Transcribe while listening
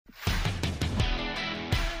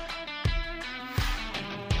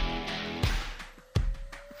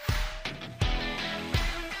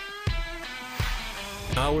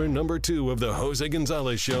Hour number 2 of the Jose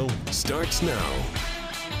Gonzalez Show starts now.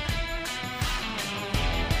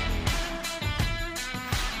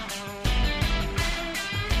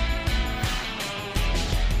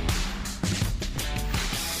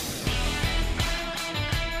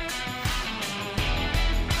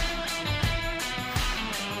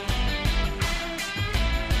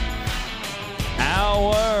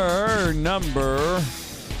 Hour number,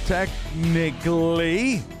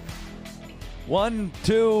 technically, 1,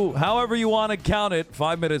 2, however you want to count it,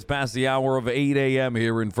 5 minutes past the hour of 8 a.m.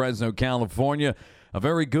 here in Fresno, California. A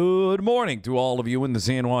very good morning to all of you in the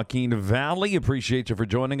San Joaquin Valley. Appreciate you for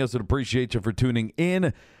joining us and appreciate you for tuning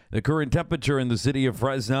in. The current temperature in the city of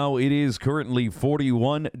Fresno, it is currently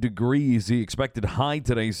 41 degrees. The expected high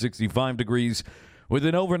today, 65 degrees, with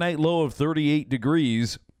an overnight low of 38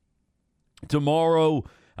 degrees. Tomorrow,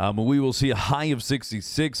 we will see a high of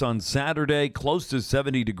 66 on Saturday, close to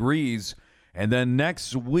 70 degrees. And then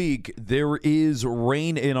next week, there is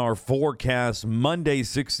rain in our forecast. Monday,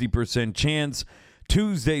 60% chance.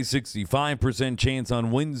 Tuesday, 65% chance.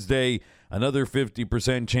 On Wednesday, another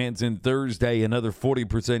 50% chance. And Thursday, another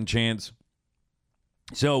 40% chance.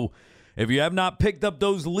 So if you have not picked up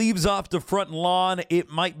those leaves off the front lawn, it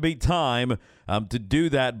might be time to do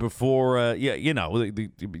that before, you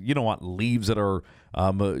don't want leaves that are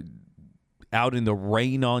out in the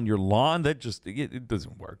rain on your lawn. That just, it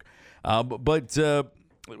doesn't work. But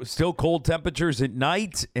still cold temperatures at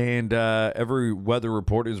night, and every weather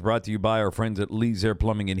report is brought to you by our friends at Lee's Air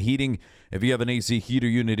Plumbing and Heating. If you have an AC heater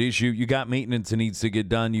unit issue, you got maintenance that needs to get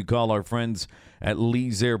done, you call our friends at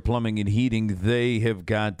Lee's Air Plumbing and Heating. They have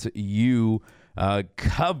got you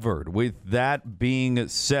covered. With that being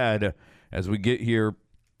said, as we get here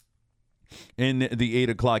in the 8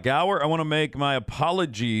 o'clock hour, I want to make my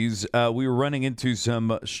apologies. We were running into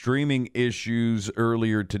some streaming issues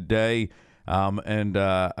earlier today, and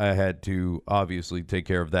I had to obviously take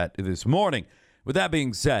care of that this morning. With that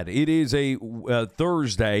being said, it is a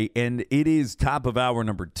Thursday, and it is top of hour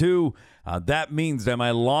number 2. That means that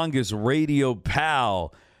my longest radio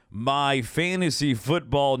pal, my fantasy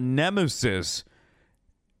football nemesis,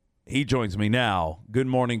 he joins me now. Good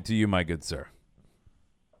morning to you, my good sir.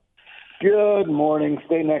 Good morning.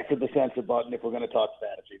 Stay next to the censor button if we're going to talk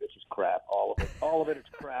fantasy. This is crap. All of it. All of it is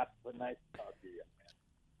crap, but nice to talk to you,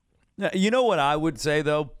 man. You know what I would say,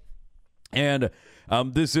 though? And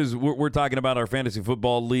this is, we're talking about our fantasy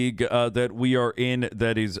football league that we are in,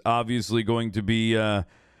 that is obviously going to be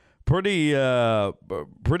pretty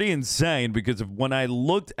insane, because when I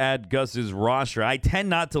looked at Gus's roster, I tend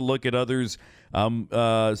not to look at others'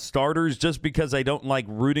 starters just because I don't like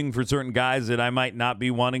rooting for certain guys that I might not be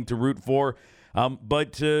wanting to root for.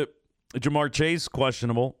 But Jamar Chase,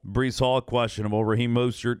 questionable. Breece Hall, questionable. Raheem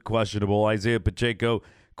Mostert, questionable. Isaiah Pacheco,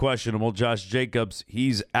 questionable. Josh Jacobs,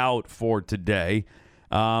 he's out for today.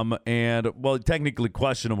 Technically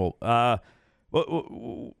questionable.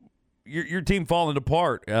 Your team falling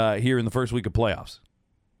apart here in the first week of playoffs.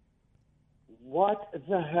 What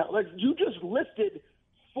the hell? Like, you just listed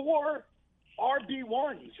 4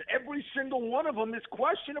 RB1s. Every single one of them is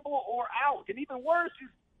questionable or out. And even worse is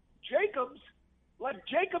Jacobs. Like,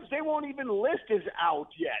 Jacobs, they won't even list as out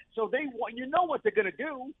yet. So you know what they're going to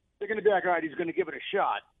do. They're going to be like, all right, he's going to give it a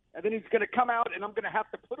shot. And then he's going to come out, and I'm going to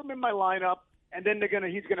have to put him in my lineup. And then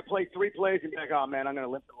he's going to play 3 plays and be like, oh, man, I'm going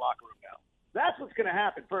to limp to the locker room now. That's what's going to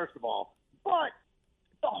happen, first of all. But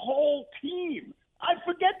the whole team, I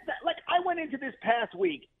forget that. Like, I went into this past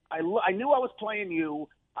week. I knew I was playing you.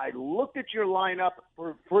 I looked at your lineup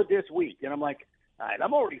for this week, and I'm like, all right,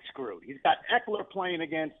 I'm already screwed. He's got Eckler playing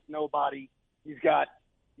against nobody. He's got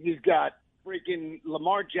freaking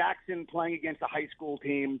Lamar Jackson playing against a high school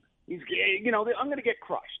team. I'm going to get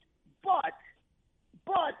crushed. But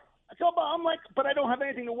I'm like, but I don't have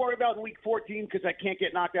anything to worry about in week 14 because I can't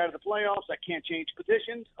get knocked out of the playoffs. I can't change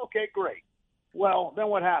positions. Okay, great. Well, then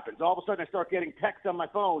what happens? All of a sudden I start getting texts on my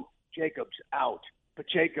phone. Jacobs out.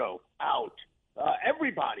 Pacheco out.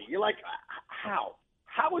 Everybody. You're like, how?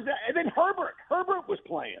 How is that? And then Herbert was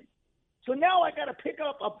playing. So now I got to pick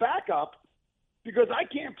up a backup because I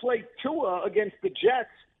can't play Tua against the Jets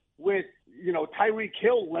with, Tyreek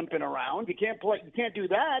Hill limping around. You can't do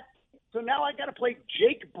that. So now I got to play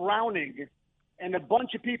Jake Browning and a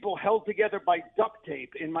bunch of people held together by duct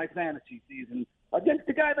tape in my fantasy season against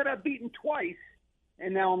the guy that I've beaten twice,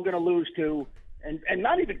 and now I'm going to lose to, and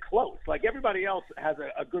not even close. Like, everybody else has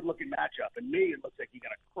a good-looking matchup, and me, it looks like he's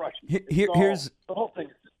going to crush me. The whole thing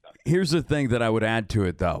is disgusting. Here's the thing that I would add to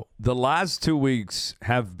it, though. The last 2 weeks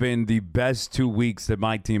have been the best 2 weeks that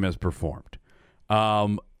my team has performed.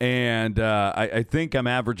 I think I'm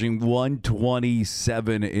averaging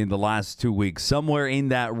 127 in the last 2 weeks, somewhere in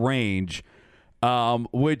that range,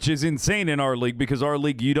 which is insane in our league because our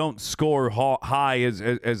league, you don't score high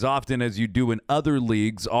as often as you do in other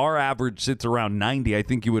leagues. Our average sits around 90. I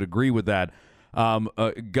think you would agree with that,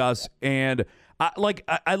 Gus. And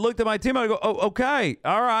I looked at my team and I go, oh, okay,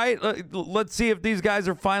 all right, let's see if these guys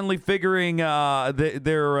are finally figuring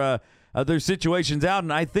their situations out.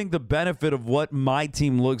 And I think the benefit of what my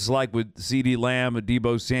team looks like with CeeDee Lamb,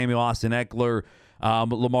 Deebo Samuel, Austin Eckler,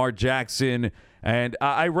 Lamar Jackson, and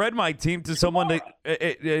I read my team to someone,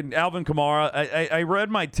 and Alvin Kamara. I read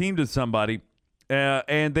my team to somebody,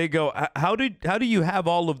 and they go, how do you have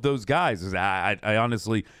all of those guys? I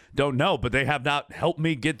honestly don't know, but they have not helped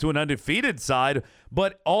me get to an undefeated side.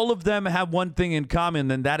 But all of them have one thing in common,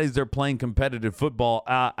 and that is they're playing competitive football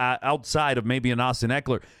outside of maybe an Austin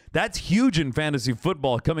Eckler. That's huge in fantasy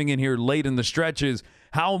football coming in here late in the stretches.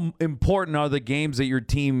 How important are the games that your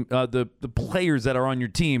team, the players that are on your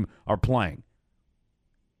team are playing?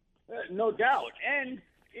 No doubt. And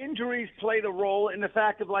injuries played a role in the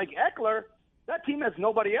fact of, like, Eckler, that team has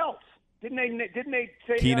nobody else. Didn't they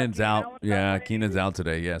say Keenan's out? Yeah, Keenan's out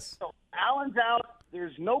today, yes. So Allen's out.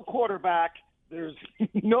 There's no quarterback. There's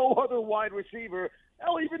no other wide receiver.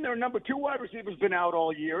 Hell, even their number 2 wide receiver's been out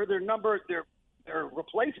all year. Their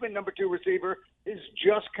replacement number 2 receiver is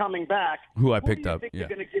just coming back. Who I picked up. They're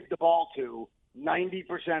going to give the ball to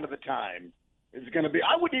 90% of the time? Is going to be.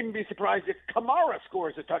 I wouldn't even be surprised if Kamara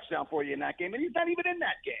scores a touchdown for you in that game, and he's not even in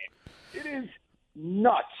that game. It is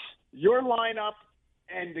nuts. Your lineup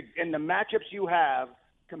and the matchups you have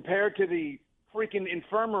compared to the freaking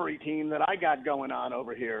infirmary team that I got going on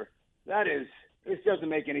over here. This doesn't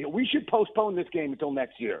make any. We should postpone this game until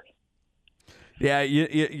next year. Yeah,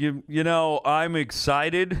 you know, I'm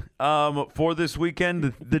excited for this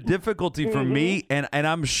weekend. The difficulty for me, and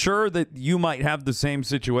I'm sure that you might have the same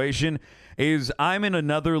situation, is I'm in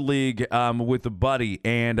another league with a buddy,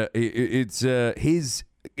 and it's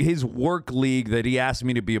his work league that he asked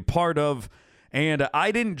me to be a part of. And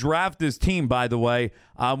I didn't draft this team, by the way.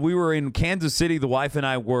 We were in Kansas City, the wife and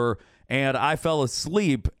I were, and I fell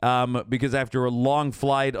asleep because after a long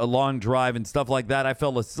flight, a long drive, and stuff like that, I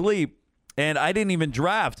fell asleep, and I didn't even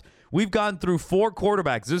draft. We've gone through 4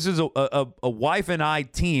 quarterbacks. This is a wife and I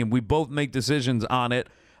team. We both make decisions on it.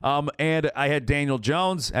 And I had Daniel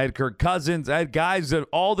Jones, I had Kirk Cousins, I had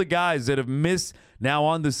all the guys that have missed now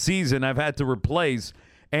on the season I've had to replace.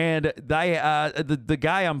 And the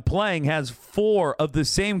guy I'm playing has 4 of the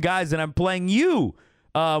same guys that I'm playing you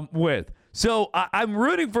with. So I'm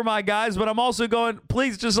rooting for my guys, but I'm also going,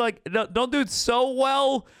 please just don't do it so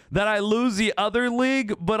well that I lose the other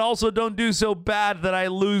league, but also don't do so bad that I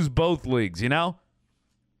lose both leagues, you know?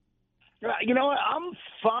 You know what? I'm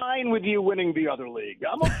fine with you winning the other league.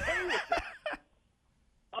 I'm okay with that.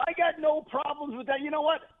 I got no problems with that. You know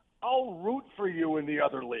what? I'll root for you in the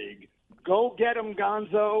other league. Go get him,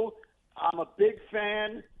 Gonzo. I'm a big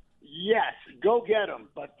fan. Yes, go get him.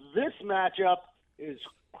 But this matchup is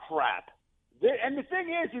crap. And the thing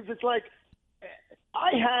is it's like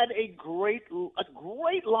I had a great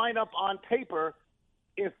lineup on paper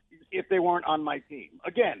if they weren't on my team.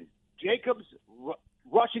 Again, Jacobs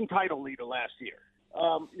rushing title leader last year.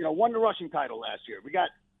 Won the rushing title last year. We got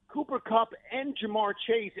Cooper Kupp and Jamar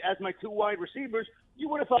Chase as my 2 wide receivers. You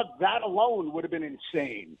would have thought that alone would have been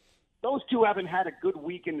insane. Those 2 haven't had a good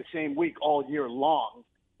week in the same week all year long.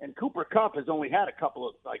 And Cooper Kupp has only had a couple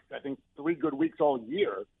of, I think, 3 good weeks all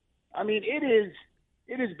year. I mean, it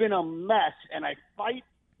has been a mess, and I fight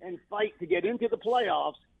to get into the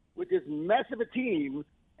playoffs with this mess of a team,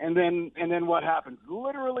 and then what happens?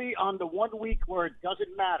 Literally on the 1 week where it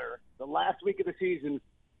doesn't matter, the last week of the season,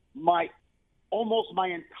 almost my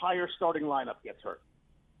entire starting lineup gets hurt.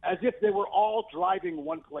 As if they were all driving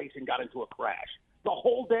one place and got into a crash. The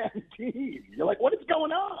whole damn team. You're like, what is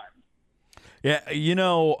going on? Yeah,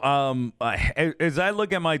 as I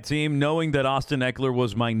look at my team, knowing that Austin Eckler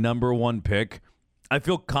was my number 1 pick, I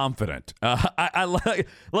feel confident. I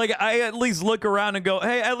at least look around and go,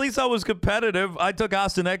 hey, at least I was competitive. I took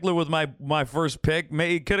Austin Eckler with my first pick.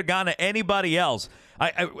 He could have gone to anybody else.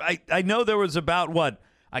 I know there was about what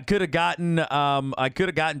I could have gotten. I could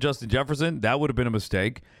have gotten Justin Jefferson. That would have been a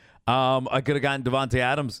mistake. I could have gotten Devontae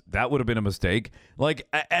Adams. That would have been a mistake. Like,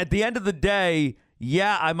 at the end of the day,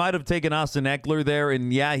 yeah, I might have taken Austin Eckler there,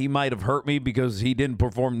 and yeah, he might have hurt me because he didn't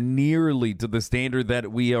perform nearly to the standard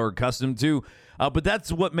that we are accustomed to. But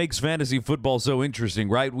that's what makes fantasy football so interesting,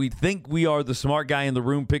 right? We think we are the smart guy in the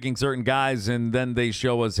room picking certain guys, and then they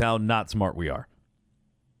show us how not smart we are.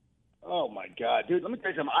 Oh, my God. Dude, let me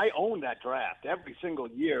tell you something. I own that draft every single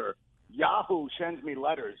year. Yahoo sends me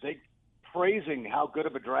letters praising how good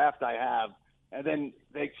of a draft I have, and then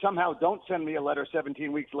they somehow don't send me a letter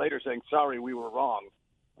 17 weeks later saying, sorry, we were wrong.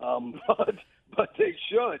 But they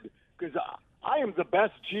should, because I am the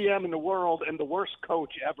best GM in the world and the worst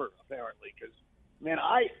coach ever, apparently, because, man,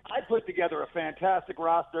 I put together a fantastic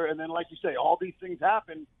roster, and then, like you say, all these things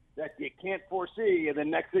happen that you can't foresee, and then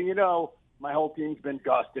next thing you know, my whole team's been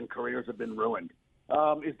gushed and careers have been ruined.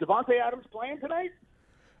 Is Devontae Adams playing tonight?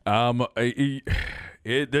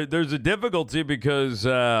 There's a difficulty because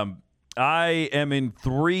I am in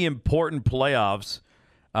 3 important playoffs,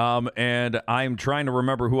 and I'm trying to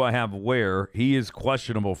remember who I have where. He is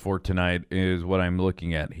questionable for tonight is what I'm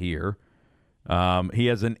looking at here. He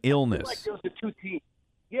has an illness. I feel like those are 2 teams.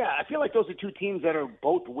 Yeah, I feel like those are 2 teams that are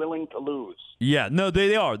both willing to lose. Yeah, no,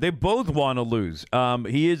 they are. They both want to lose.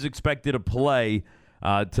 He is expected to play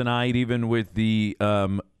tonight, even with the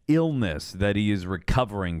illness that he is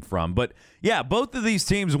recovering from. But, yeah, both of these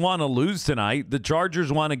teams want to lose tonight. The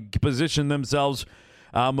Chargers want to position themselves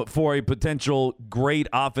for a potential great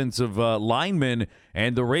offensive lineman.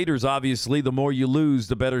 And the Raiders, obviously, the more you lose,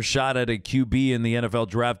 the better shot at a QB in the NFL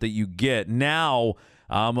draft that you get. Now,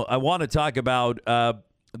 I want to talk about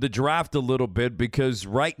the draft a little bit because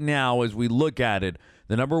right now, as we look at it,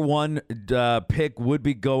 the number 1 pick would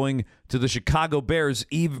be going to the Chicago Bears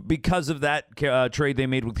because of that trade they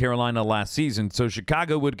made with Carolina last season. So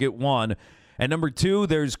Chicago would get 1. And number 2,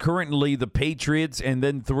 there's currently the Patriots, and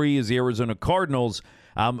then 3 is the Arizona Cardinals.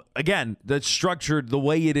 Again, that's structured the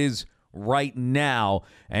way it is right now.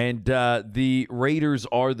 And the Raiders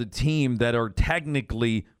are the team that are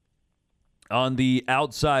technically on the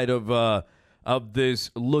outside of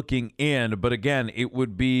this looking in. But again, it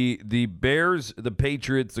would be the Bears, the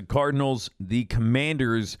Patriots, the Cardinals, the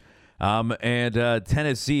Commanders, and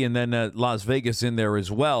Tennessee, and then Las Vegas in there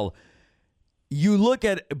as well. You look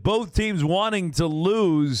at both teams wanting to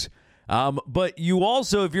lose, but you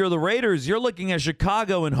also, if you're the Raiders, you're looking at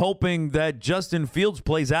Chicago and hoping that Justin Fields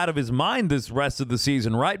plays out of his mind this rest of the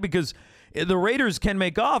season, right? Because the Raiders can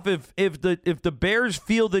make off if the Bears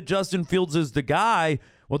feel that Justin Fields is the guy.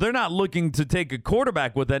 Well, they're not looking to take a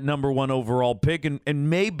quarterback with that number 1 overall pick, and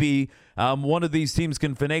maybe one of these teams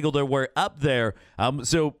can finagle their way up there.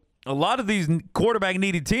 So a lot of these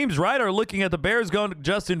quarterback-needy teams, right, are looking at the Bears going,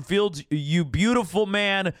 Justin Fields, you beautiful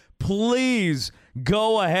man, please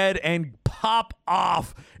go ahead and pop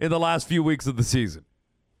off in the last few weeks of the season.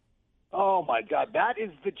 Oh, my God. That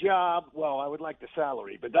is the job. Well, I would like the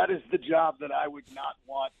salary, but that is the job that I would not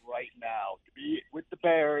want right now, to be with the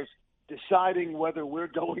Bears, deciding whether we're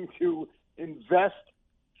going to invest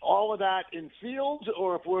all of that in Fields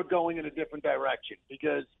or if we're going in a different direction.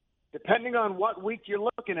 Because depending on what week you're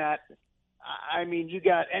looking at, I mean, you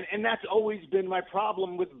got – and that's always been my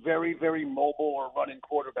problem with very, very mobile or running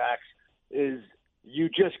quarterbacks is you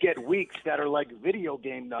just get weeks that are like video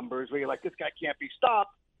game numbers where you're like, this guy can't be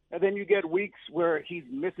stopped. And then you get weeks where he's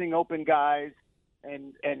missing open guys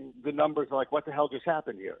and the numbers are like, what the hell just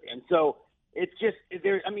happened here? And so it's just –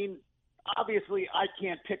 there. I mean – obviously, I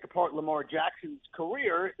can't pick apart Lamar Jackson's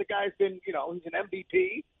career. The guy's been, he's an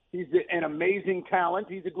MVP. He's an amazing talent.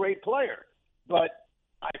 He's a great player. But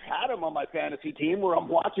I've had him on my fantasy team where I'm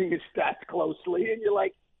watching his stats closely, and you're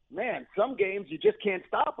like, man, some games you just can't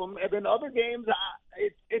stop him. And then other games,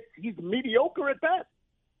 he's mediocre at best.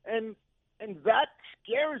 And that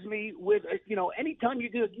scares me with, anytime you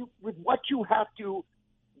do, with what you have to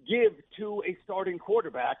give to a starting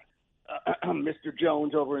quarterback, Mr.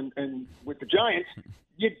 Jones over in with the Giants,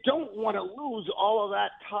 you don't want to lose all of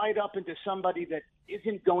that tied up into somebody that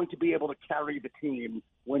isn't going to be able to carry the team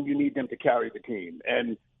when you need them to carry the team.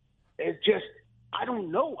 And it's just, I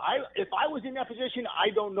don't know. If I was in that position, I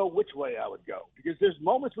don't know which way I would go because there's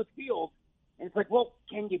moments with Fields, and it's like, well,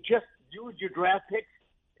 can you just use your draft picks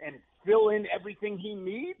and fill in everything he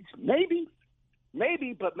needs?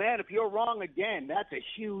 Maybe, but, man, if you're wrong again, that's a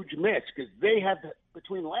huge miss because they have,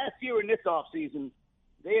 between last year and this offseason,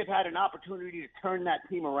 they have had an opportunity to turn that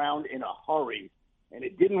team around in a hurry, and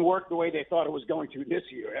it didn't work the way they thought it was going to this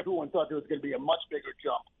year. Everyone thought there was going to be a much bigger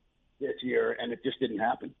jump this year, and it just didn't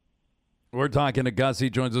happen. We're talking to Gus. He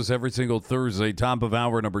joins us every single Thursday, top of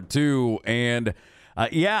hour number 2, and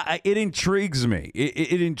it intrigues me.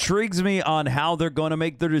 It intrigues me on how they're going to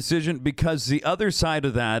make their decision because the other side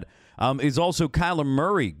of that is also Kyler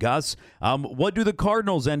Murray, Gus. What do the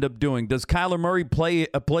Cardinals end up doing? Does Kyler Murray play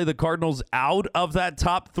the Cardinals out of that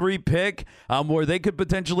top 3 pick where they could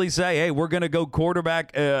potentially say, hey, we're going to go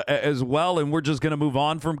quarterback as well, and we're just going to move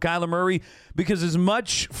on from Kyler Murray? Because as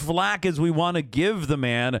much flack as we want to give the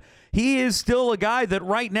man, he is still a guy that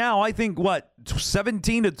right now, I think,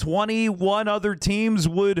 17 to 21 other teams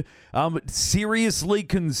would seriously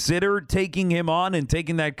consider taking him on and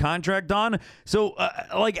taking that contract on. So,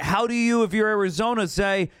 how do you, if you're Arizona,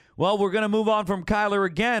 say, well, we're going to move on from Kyler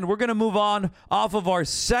again. We're going to move on off of our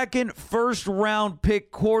second first-round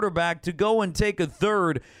pick quarterback to go and take a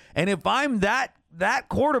third. And if I'm that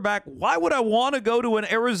quarterback, why would I want to go to an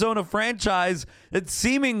Arizona franchise that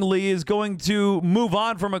seemingly is going to move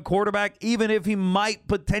on from a quarterback, even if he might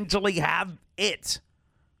potentially have it?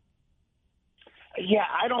 Yeah,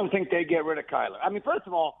 I don't think they get rid of Kyler. I mean, first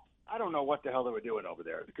of all, I don't know what the hell they were doing over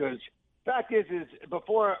there, because fact is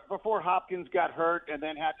before Hopkins got hurt and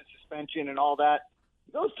then had the suspension and all that,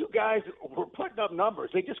 those two guys were putting up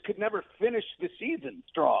numbers. They just could never finish the season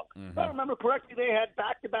strong. If I remember correctly, they had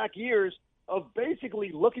back-to-back years of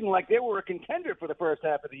basically looking like they were a contender for the first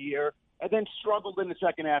half of the year and then struggled in the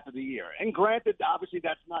second half of the year. And granted, obviously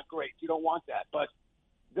that's not great. You don't want that. But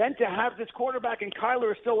then to have this quarterback, and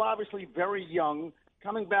Kyler is still obviously very young,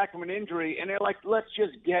 coming back from an injury, and they're like, let's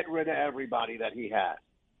just get rid of everybody that he has.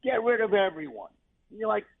 Get rid of everyone. And you're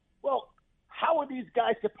like, well, how are these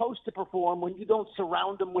guys supposed to perform when you don't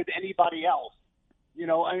surround them with anybody else? You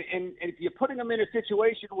know, and if you're putting them in a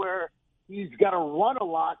situation where he's got to run a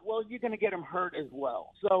lot, well, you're going to get him hurt as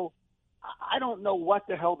well. So I don't know what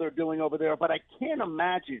the hell they're doing over there, but I can't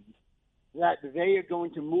imagine that they are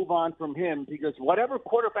going to move on from him, because whatever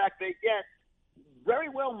quarterback they get very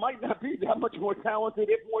well might not be that much more talented,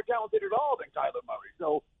 if more talented at all, than Kyler Murray.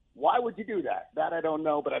 So why would you do that? That I don't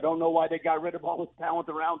know, but I don't know why they got rid of all this talent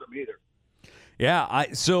around him either. Yeah,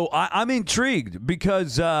 I'm intrigued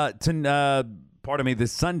because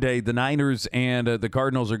this Sunday, the Niners and the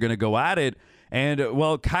Cardinals are going to go at it. And,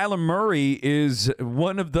 well, Kyler Murray is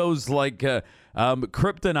one of those,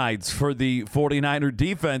 kryptonites for the 49er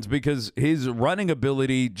defense, because his running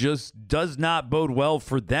ability just does not bode well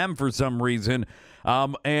for them for some reason.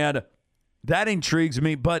 And that intrigues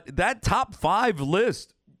me. But that top 5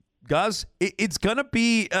 list, Gus, it's going to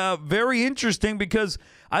be very interesting, because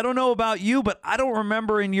I don't know about you, but I don't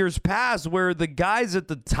remember in years past where the guys at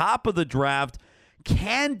the top of the draft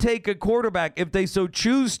can take a quarterback if they so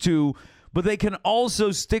choose to, but they can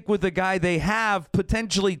also stick with the guy they have,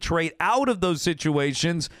 potentially trade out of those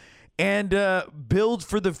situations, and build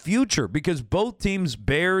for the future. Because both teams,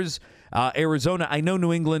 Bears, Arizona, I know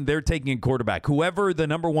New England, they're taking a quarterback. Whoever the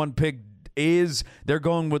number 1 pick is, they're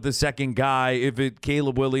going with the second guy. If it's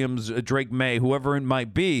Caleb Williams, Drake May, whoever it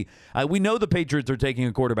might be. We know the Patriots are taking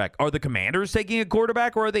a quarterback. Are the Commanders taking a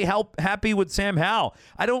quarterback, or are they happy with Sam Howell?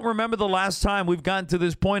 I don't remember the last time we've gotten to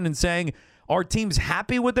this point in saying, are teams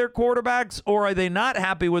happy with their quarterbacks, or are they not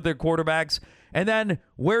happy with their quarterbacks? And then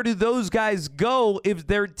where do those guys go if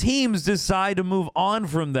their teams decide to move on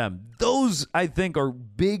from them? Those, I think, are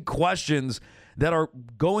big questions that are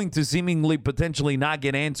going to seemingly potentially not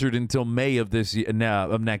get answered until May of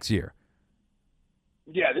next year.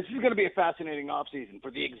 Yeah, this is going to be a fascinating offseason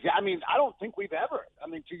for the exact. I mean, I don't think we've ever. I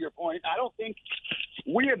mean, to your point, I don't think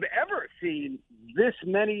we have ever seen this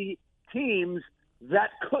many teams that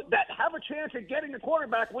have a chance at getting a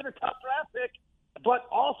quarterback with a top draft pick, but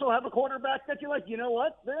also have a quarterback that you're like, you know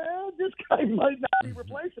what, this guy might not be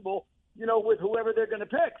replaceable, with whoever they're going to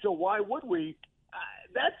pick. So why would we?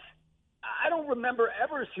 I don't remember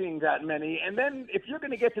ever seeing that many. And then if you're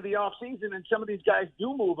going to get to the offseason and some of these guys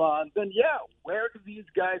do move on, then, yeah, where do these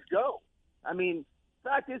guys go? I mean,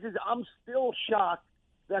 fact is I'm still shocked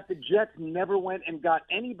that the Jets never went and got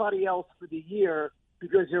anybody else for the year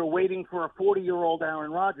because they're waiting for a 40-year-old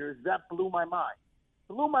Aaron Rodgers. That blew my mind.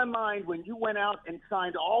 Blew my mind when you went out and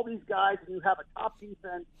signed all these guys and you have a top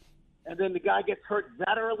defense, and then the guy gets hurt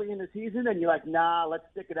that early in the season, and you're like, nah, let's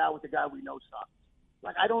stick it out with the guy we know sucks.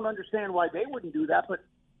 I don't understand why they wouldn't do that, but,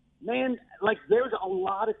 man, there's a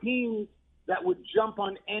lot of teams that would jump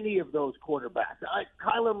on any of those quarterbacks.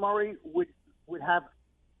 Kyler Murray would have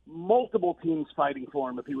multiple teams fighting for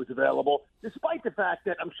him if he was available, despite the fact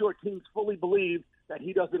that I'm sure teams fully believe that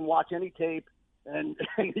he doesn't watch any tape and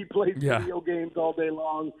he plays video games all day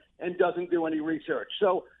long and doesn't do any research.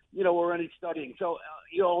 So, or any studying. So,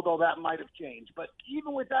 although that might have changed. But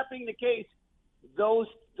even with that being the case, those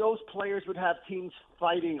players would have teams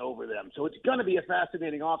fighting over them. So it's going to be a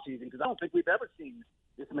fascinating offseason, because I don't think we've ever seen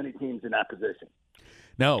this many teams in that position.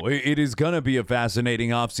 No, it is going to be a fascinating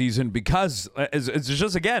offseason, because it's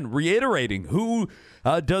just, again, reiterating, who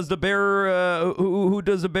does the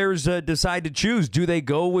Bears decide to choose? Do they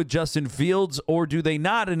go with Justin Fields, or do they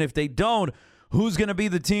not? And if they don't, who's going to be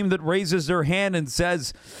the team that raises their hand and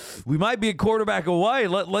says, we might be a quarterback away.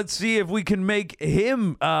 Let's see if we can make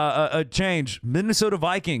him a change. Minnesota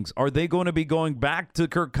Vikings, are they going to be going back to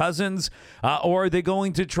Kirk Cousins, or are they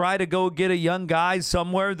going to try to go get a young guy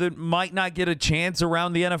somewhere that might not get a chance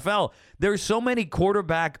around the NFL? There's so many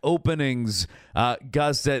quarterback openings,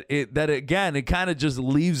 Gus, that again, it kind of just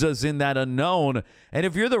leaves us in that unknown. And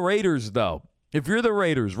if you're the Raiders, though,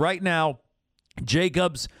 right now,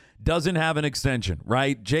 Jacobs doesn't have an extension,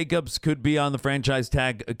 right? Jacobs could be on the franchise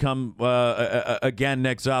tag come again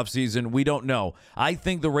next offseason. We don't know. I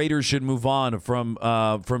think the Raiders should move on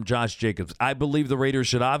from Josh Jacobs. I believe the Raiders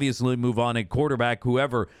should obviously move on a quarterback,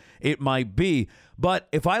 whoever it might be. But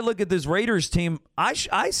if I look at this Raiders team, I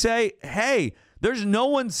say, hey, there's no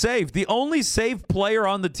one safe. The only safe player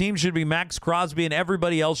on the team should be Max Crosby, and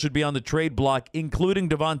everybody else should be on the trade block, including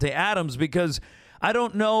Davante Adams, because I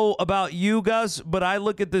don't know about you, Gus, but I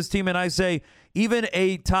look at this team and I say, even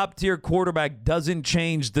a top-tier quarterback doesn't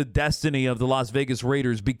change the destiny of the Las Vegas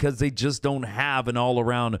Raiders because they just don't have an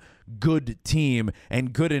all-around good team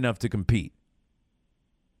and good enough to compete.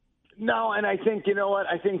 No, and I think, you know what?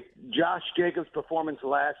 I think Josh Jacobs' performance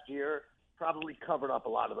last year probably covered up a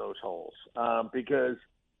lot of those holes because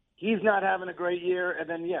he's not having a great year. And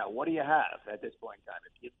then, what do you have at this point in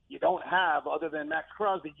time? You don't have, other than Max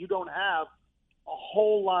Crosby, you don't have a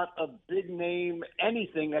whole lot of big name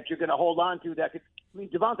anything that you're going to hold on to that could. I mean,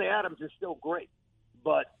 Davante Adams is still great,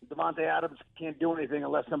 but Davante Adams can't do anything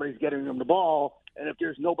unless somebody's getting him the ball. And if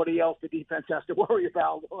there's nobody else the defense has to worry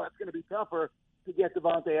about, well, that's going to be tougher to get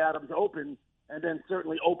Davante Adams open, and then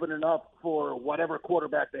certainly open enough for whatever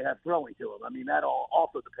quarterback they have throwing to him. I mean, that all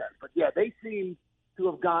also depends. But, they seem to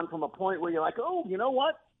have gone from a point where you're like, oh, you know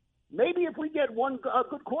what? Maybe if we get one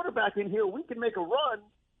good quarterback in here, we can make a run,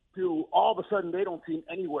 to all of a sudden they don't seem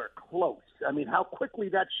anywhere close. I mean, how quickly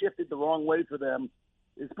that shifted the wrong way for them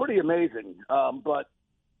is pretty amazing. But,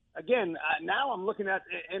 again, now I'm looking at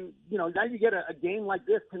 – and, now you get a game like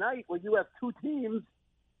this tonight where you have two teams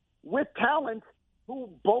with talent who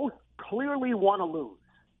both clearly want to lose,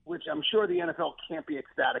 which I'm sure the NFL can't be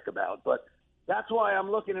ecstatic about. But that's why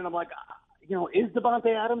I'm looking and I'm like, is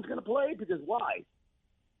Davante Adams going to play? Because why?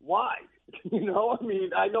 Why? I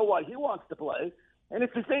mean, I know why he wants to play. And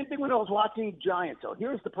it's the same thing when I was watching Giants. So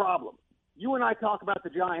here's the problem. You and I talk about the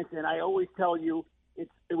Giants, and I always tell you it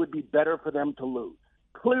would be better for them to lose.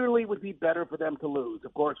 Clearly would be better for them to lose.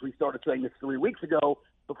 Of course, we started saying this 3 weeks ago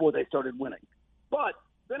before they started winning. But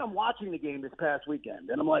then I'm watching the game this past weekend,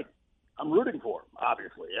 and I'm like, I'm rooting for him,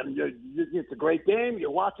 obviously. I mean, it's a great game. You're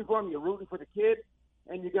watching for him. You're rooting for the kid.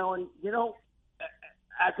 And you're going,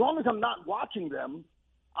 as long as I'm not watching them,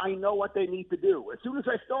 I know what they need to do. As soon as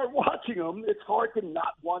I start watching them, it's hard to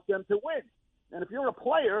not want them to win. And if you're a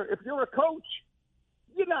player, if you're a coach,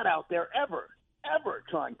 you're not out there ever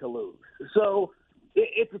trying to lose. So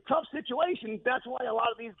it's a tough situation. That's why a lot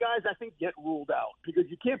of these guys, I think, get ruled out because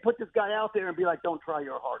you can't put this guy out there and be like, don't try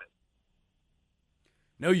your hardest.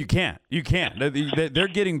 No, you can't. You can't. They're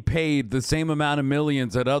getting paid the same amount of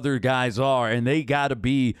millions that other guys are, and they got to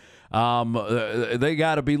be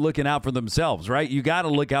looking out for themselves, right? You got to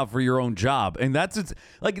look out for your own job, and that's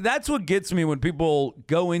what gets me when people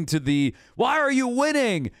go into the why are you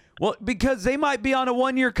winning? Well, because they might be on a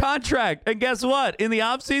 1-year contract, and guess what? In the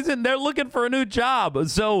offseason, they're looking for a new job.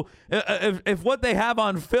 So if what they have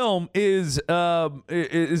on film is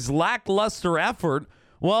lackluster effort,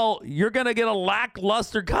 well, you're going to get a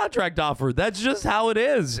lackluster contract offer. That's just how it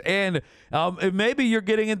is. And maybe you're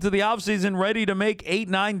getting into the offseason ready to make $8,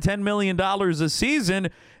 $9, $10 million a season,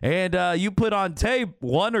 and you put on tape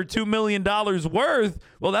 $1 or $2 million worth.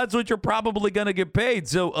 Well, that's what you're probably going to get paid.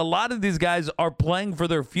 So a lot of these guys are playing for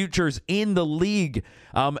their futures in the league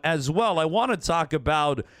as well. I want to talk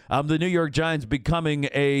about the New York Giants becoming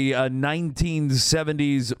a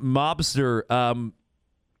 1970s mobster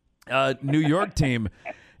New York team.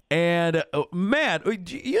 And man,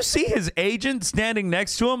 you see his agent standing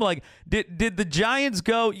next to him. Like, did the Giants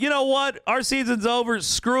go, you know what? Our season's over.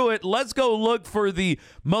 Screw it. Let's go look for the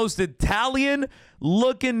most Italian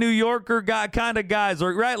looking New Yorker guy kind of guys,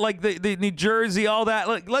 right? Like the New Jersey, all that.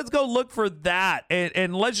 Like, let's go look for that,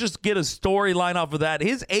 and let's just get a storyline off of that.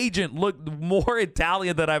 His agent looked more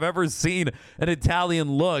Italian than I've ever seen an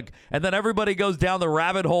Italian look, and then everybody goes down the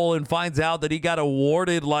rabbit hole and finds out that he got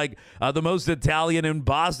awarded like the most Italian in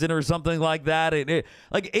Boston or something like that. And it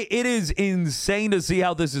is insane to see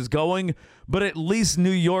how this is going. But at least New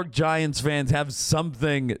York Giants fans have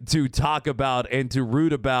something to talk about and to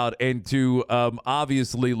root about and to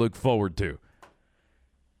obviously look forward to.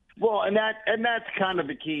 Well, and that's kind of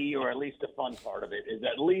the key, or at least the fun part of it, is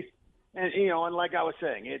at least, and like I was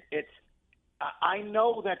saying, it's I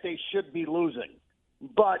know that they should be losing.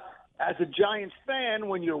 But as a Giants fan,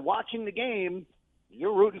 when you're watching the game,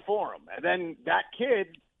 you're rooting for him. And then that kid,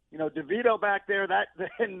 DeVito back there,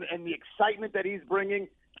 and the excitement that he's bringing.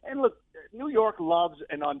 And look, New York loves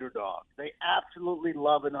an underdog. They absolutely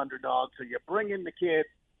love an underdog. So you bring in the kid,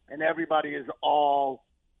 and everybody is all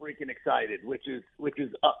freaking excited, which is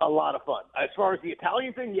a lot of fun. As far as the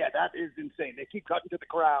Italian thing, yeah, that is insane. They keep cutting to the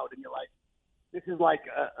crowd, and you're like, this is like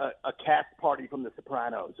a cast party from The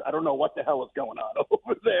Sopranos. I don't know what the hell is going on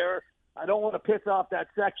over there. I don't want to piss off that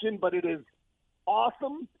section, but it is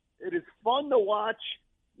awesome. It is fun to watch.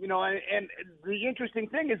 And the interesting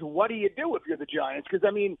thing is, what do you do if you're the Giants? Because,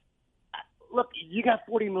 look, you got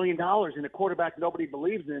 $40 million in a quarterback nobody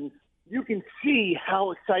believes in. You can see how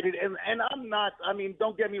excited, and I'm not,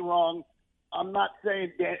 don't get me wrong. I'm not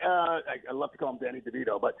saying, I love to call him Danny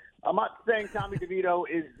DeVito, but I'm not saying Tommy DeVito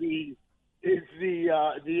is the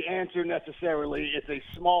answer necessarily. It's a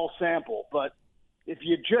small sample, but if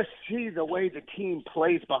you just see the way the team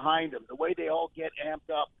plays behind him, the way they all get amped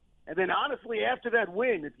up, and then honestly, after that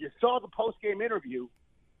win, if you saw the post-game interview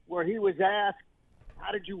where he was asked,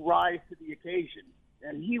 how did you rise to the occasion?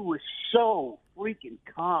 And he was so freaking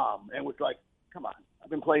calm and was like, come on, I've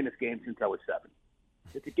been playing this game since I was 7.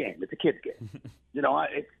 It's a game. It's a kid's game.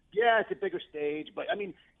 It's a bigger stage. But,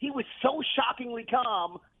 he was so shockingly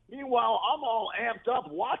calm. Meanwhile, I'm all amped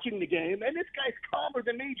up watching the game, and this guy's calmer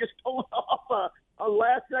than me just pulling off a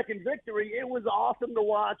last-second victory. It was awesome to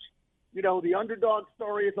watch. The underdog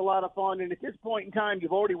story is a lot of fun. And at this point in time,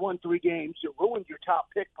 you've already won 3 games. You ruined your top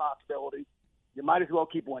pick possibility. You might as well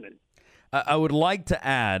keep winning. I would like to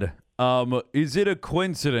add, is it a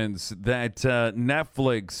coincidence that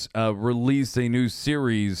Netflix released a new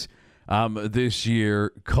series this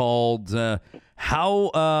year called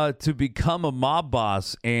How to Become a Mob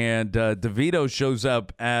Boss, and DeVito shows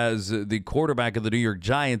up as the quarterback of the New York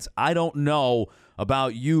Giants? I don't know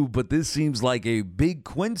about you, but this seems like a big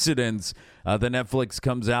coincidence that Netflix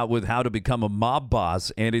comes out with How to Become a Mob Boss,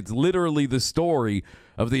 and it's literally the story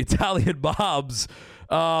of the Italian mobs.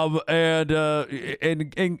 And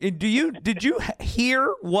did you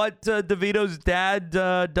hear what DeVito's dad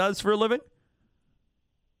does for a living?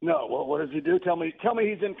 No. Well, what does he do? Tell me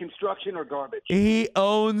he's in construction or garbage. He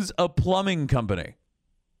owns a plumbing company.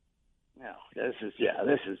 No, this is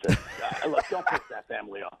look, don't piss that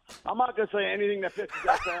family off. I'm not going to say anything that pisses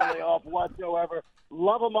that family off whatsoever.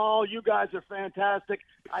 Love them all. You guys are fantastic.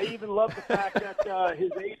 I even love the fact that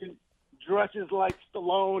his agent dresses like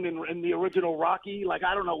Stallone in the original Rocky. Like,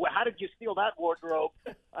 I don't know. How did you steal that wardrobe?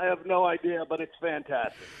 I have no idea, but it's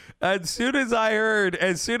fantastic. As soon as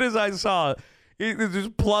I saw He's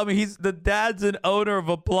plumbing. The dad's an owner of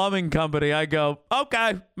a plumbing company. I go,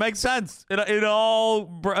 okay, makes sense. It all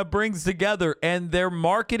brings together. And their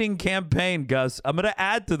marketing campaign, Gus, I'm going to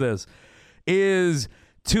add to this, is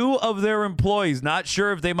 2 of their employees, not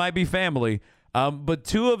sure if they might be family, but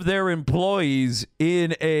 2 of their employees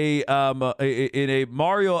in a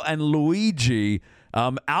Mario and Luigi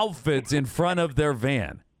outfits in front of their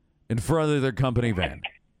van, in front of their company van.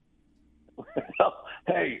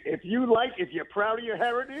 Hey, if you're proud of your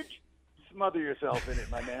heritage, smother yourself in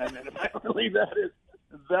it, my man. And apparently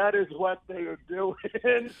that is what they are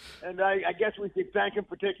doing. And I guess we should thank him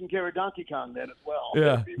for taking care of Donkey Kong then as well.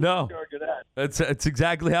 Yeah, no, that's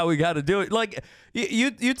exactly how we got to do it. Like,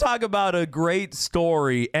 you talk about a great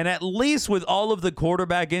story, and at least with all of the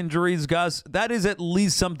quarterback injuries, Gus, that is at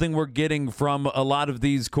least something we're getting from a lot of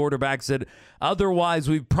these quarterbacks that otherwise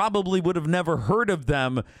we probably would have never heard of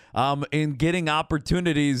them, in getting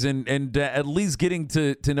opportunities and at least getting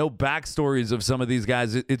to know backstories of some of these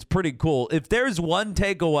guys. It's pretty cool. If there's one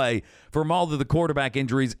takeaway from all of the quarterback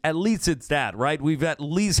injuries, at least it's that, right? We've at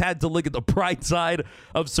least had to look at the bright side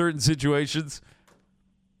of certain situations.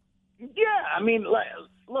 Yeah,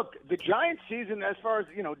 look, the Giants season, as far as,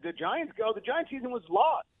 the Giants go, the Giants season was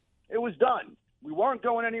lost. It was done. We weren't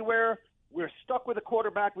going anywhere. We're stuck with a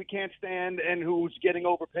quarterback we can't stand and who's getting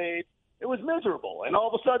overpaid. It was miserable. And all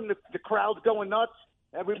of a sudden, the crowd's going nuts.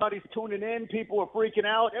 Everybody's tuning in. People are freaking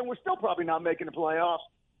out. And we're still probably not making the playoffs.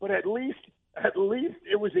 But at least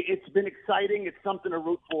it's been exciting. It's something to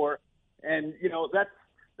root for. And,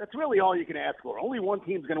 that's really all you can ask for. Only one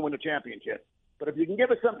team's going to win the championship. But if you can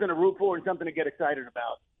give us something to root for and something to get excited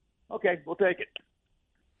about, okay, we'll take it.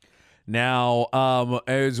 Now,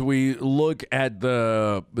 as we look at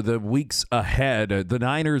the weeks ahead, the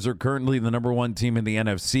Niners are currently the number 1 team in the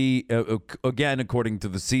NFC. Again, according to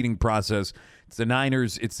the seeding process, it's the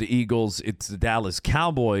Niners, it's the Eagles, it's the Dallas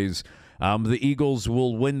Cowboys. The Eagles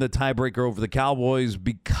will win the tiebreaker over the Cowboys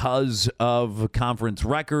because of conference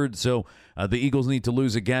record, so The Eagles need to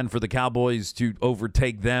lose again for the Cowboys to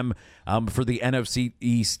overtake them for the NFC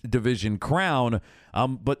East division crown.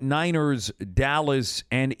 But Niners, Dallas,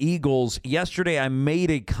 and Eagles, yesterday I made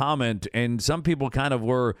a comment, and some people kind of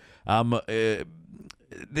were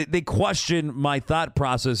they questioned my thought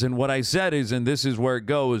process, and what I said is, and this is where it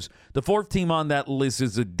goes, the fourth team on that list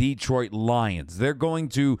is the Detroit Lions. They're going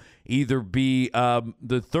to either be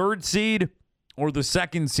the third seed or the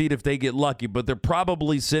second seed if they get lucky, but they're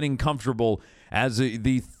probably sitting comfortable as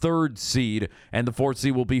the third seed, and the fourth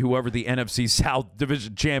seed will be whoever the NFC South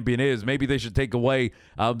division champion is. Maybe they should take away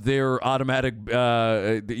their automatic,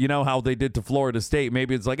 you know how they did to Florida State.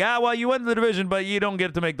 Maybe it's like, well, you win the division, but you don't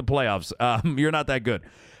get to make the playoffs. You're not that good.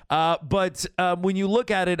 But when you look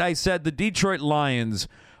at it, I said the Detroit Lions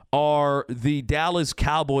are the Dallas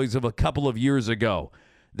Cowboys of a couple of years ago.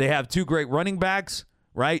 They have two great running backs,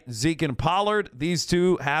 right? Zeke and Pollard. These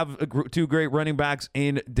two have two great running backs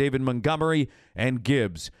in David Montgomery and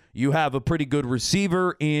Gibbs. You have a pretty good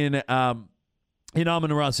receiver in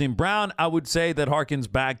Amon-Ra St. Brown. I would say that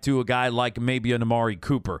harkens back to a guy like maybe an Amari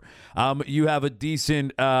Cooper. You have a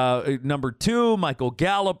decent number two, Michael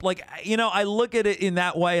Gallup. I look at it in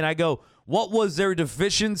that way and I go, what was their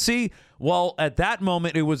deficiency? Well, at that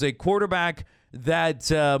moment, it was a quarterback that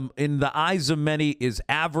in the eyes of many is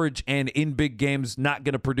average and in big games not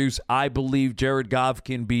going to produce. I believe Jared Goff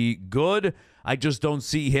can be good. I just don't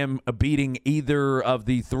see him beating either of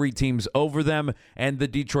the three teams over them, and the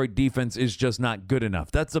Detroit defense is just not good enough.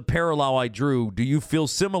 That's a parallel I drew. Do you feel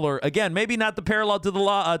similar? Again, maybe not the parallel to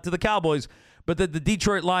the Cowboys, but that the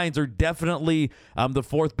Detroit Lions are definitely the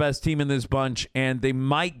fourth best team in this bunch, and they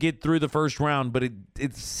might get through the first round, but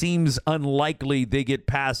it seems unlikely they get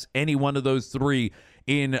past any one of those three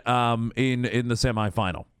in the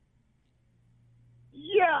semifinal.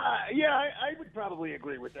 Yeah, I would probably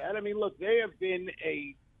agree with that. I mean, look, they have been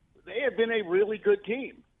a really good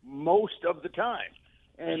team most of the time,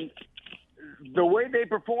 and the way they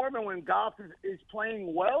perform and when Goff is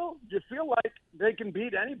playing well, you feel like they can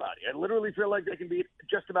beat anybody. I literally feel like they can beat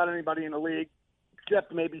just about anybody in the league,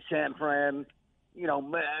 except maybe San Fran. You know,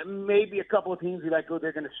 maybe a couple of teams like, oh,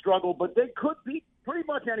 they're going to struggle, but they could beat pretty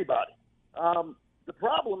much anybody. The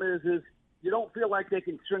problem is you don't feel like they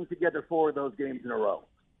can string together 4 of those games in a row,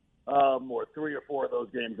 or 3 or 4 of those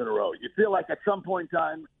games in a row. You feel like at some point in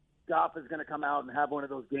time, Goff is going to come out and have one of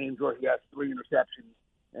those games where he has 3 interceptions,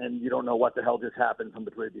 and you don't know what the hell just happened from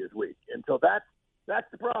the previous week. And so that's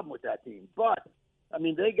the problem with that team. But, I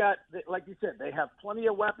mean, like you said, they have plenty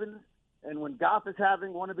of weapons, and when Goff is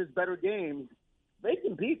having one of his better games, they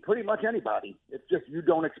can beat pretty much anybody. It's just you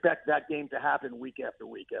don't expect that game to happen week after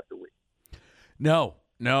week after week. No.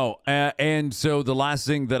 And so the last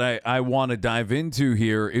thing that I want to dive into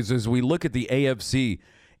here is as we look at the AFC,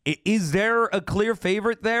 is there a clear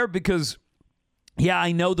favorite there? Because yeah,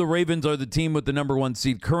 I know the Ravens are the team with the number 1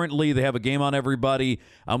 seed currently. They have a game on everybody.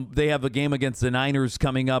 They have a game against the Niners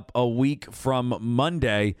coming up a week from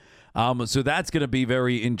Monday. So that's going to be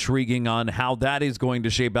very intriguing on how that is going to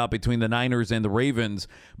shape out between the Niners and the Ravens.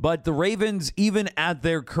 But the Ravens, even at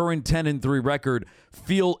their current 10-3 record,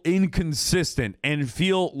 feel inconsistent and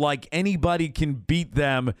feel like anybody can beat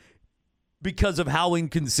them because of how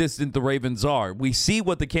inconsistent the Ravens are. We see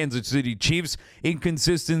what the Kansas City Chiefs'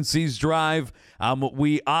 inconsistencies drive.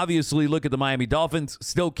 We obviously look at the Miami Dolphins,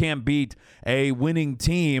 still can't beat a winning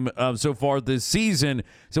team so far this season.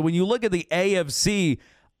 So when you look at the AFC,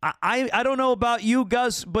 I don't know about you,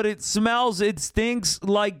 Gus, but it stinks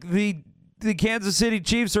like the Kansas City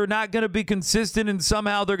Chiefs are not going to be consistent and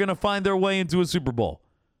somehow they're going to find their way into a Super Bowl.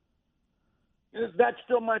 That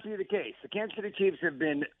still might be the case. The Kansas City Chiefs have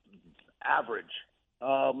been average,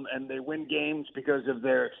 and they win games because of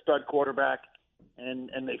their stud quarterback, and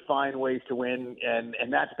they find ways to win, and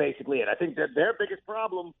that's basically it. I think that their biggest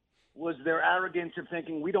problem was their arrogance of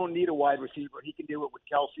thinking we don't need a wide receiver. He can do it with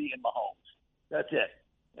Kelsey and Mahomes. That's it.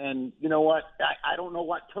 And you know what? I don't know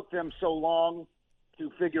what took them so long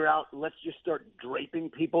to figure out, let's just start draping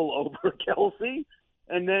people over Kelsey.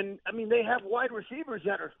 And then, I mean, they have wide receivers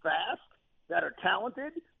that are fast, that are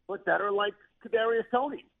talented, but that are like Kadarius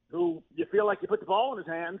Toney, who you feel like you put the ball in his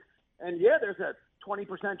hands, and yeah, there's a 20%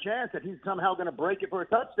 chance that he's somehow going to break it for a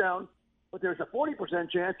touchdown, but there's a 40%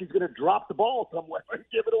 chance he's going to drop the ball somewhere and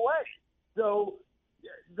give it away. So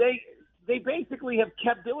they basically have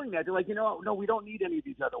kept doing that. They're like, no, we don't need any of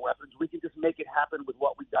these other weapons. We can just make it happen with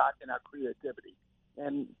what we got in our creativity.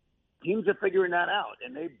 And teams are figuring that out.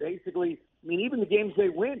 And they basically, I mean, even the games they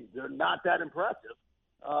win, they're not that impressive.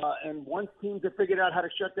 And once teams have figured out how to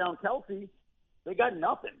shut down Kelsey, they got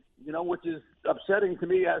nothing, which is upsetting to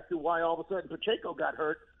me as to why all of a sudden Pacheco got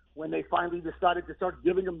hurt when they finally decided to start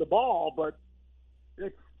giving him the ball. But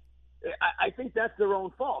I think that's their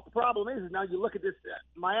own fault. The problem is now you look at this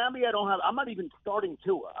Miami. I'm not even starting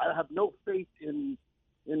Tua. I have no faith in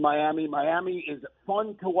Miami. Miami is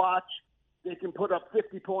fun to watch. They can put up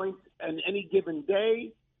 50 points on any given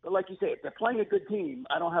day. But like you say, if they're playing a good team,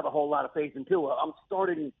 I don't have a whole lot of faith in Tua. I'm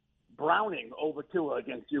starting Browning over Tua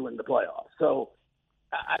against you in the playoffs. So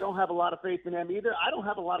I don't have a lot of faith in them either. I don't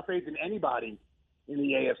have a lot of faith in anybody in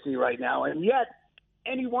the AFC right now. And yet,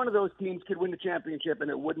 any one of those teams could win the championship, and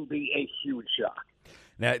it wouldn't be a huge shock.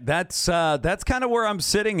 Now, that's kind of where I'm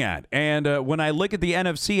sitting at. And when I look at the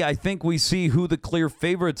NFC, I think we see who the clear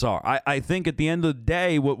favorites are. I think at the end of the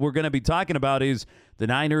day, what we're going to be talking about is the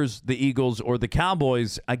Niners, the Eagles, or the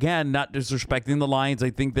Cowboys. Again, not disrespecting the Lions. I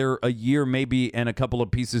think they're a year maybe and a couple of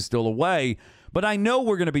pieces still away. But I know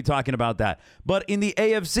we're going to be talking about that. But in the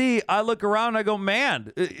AFC, I look around and I go,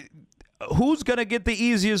 man, who's going to get the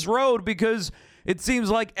easiest road? Because it seems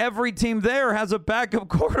like every team there has a backup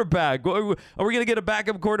quarterback. Are we going to get a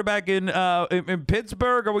backup quarterback in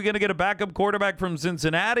Pittsburgh? Are we going to get a backup quarterback from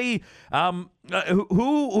Cincinnati?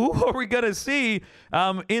 Who are we going to see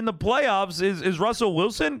in the playoffs? Is Russell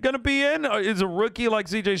Wilson going to be in? Or is a rookie like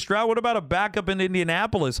C.J. Stroud? What about a backup in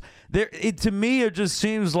Indianapolis? To me, it just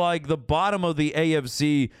seems like the bottom of the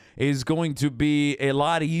AFC is going to be a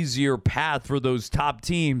lot easier path for those top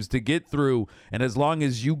teams to get through. And as long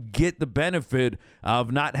as you get the benefit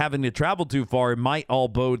of not having to travel too far, it might all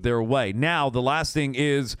bode their way. Now, the last thing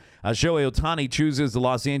is Shohei Ohtani chooses the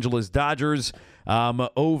Los Angeles Dodgers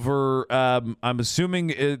over, I'm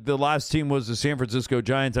assuming the last team was the San Francisco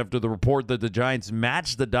Giants after the report that the Giants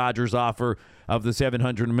matched the Dodgers' offer of the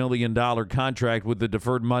 $700 million contract with the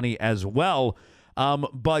deferred money as well.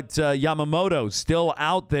 But Yamamoto still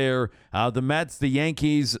out there. The Mets, the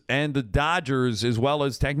Yankees, and the Dodgers, as well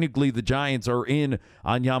as technically the Giants, are in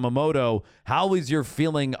on Yamamoto. How is your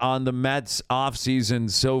feeling on the Mets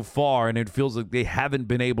offseason so far? And it feels like they haven't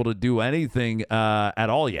been able to do anything at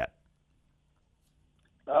all yet.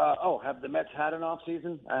 Have the Mets had an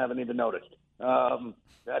offseason? I haven't even noticed.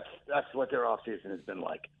 That's what their offseason has been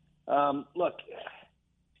like. Look,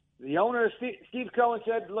 the owner, Steve Cohen,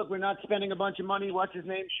 said, look, we're not spending a bunch of money. What's his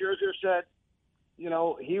name? Scherzer said,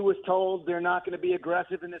 he was told they're not going to be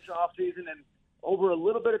aggressive in this offseason. And over a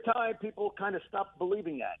little bit of time, people kind of stopped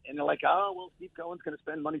believing that. And they're like, oh, well, Steve Cohen's going to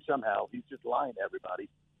spend money somehow. He's just lying to everybody.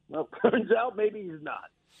 Well, turns out maybe he's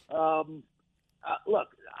not. Look,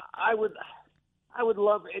 I would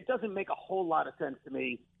love – it doesn't make a whole lot of sense to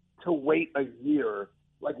me to wait a year.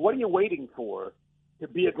 Like, what are you waiting for to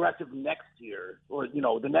be aggressive next year or,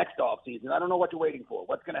 the next offseason? I don't know what you're waiting for.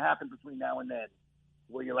 What's going to happen between now and then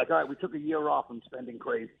where you're like, all right, we took a year off from spending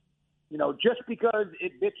crazy. Just because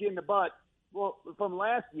it bit you in the butt, well, from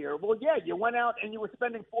last year, well, yeah, you went out and you were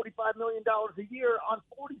spending $45 million a year on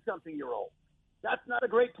 40-something-year-olds. That's not a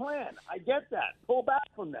great plan. I get that. Pull back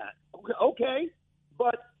from that. Okay,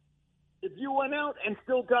 but if you went out and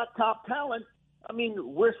still got top talent, I mean,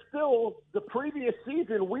 we're still the previous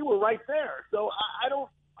season. We were right there. So I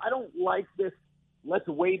don't like this. Let's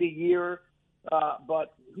wait a year.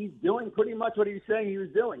 But he's doing pretty much what he was saying he was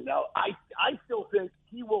doing. Now, I still think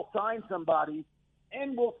he will sign somebody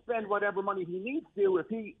and will spend whatever money he needs to if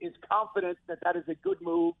he is confident that that is a good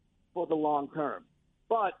move for the long term.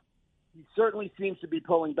 But he certainly seems to be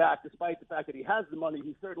pulling back, despite the fact that he has the money.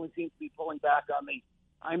 He certainly seems to be pulling back on the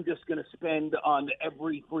I'm just going to spend on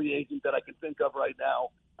every free agent that I can think of right now.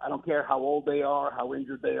 I don't care how old they are, how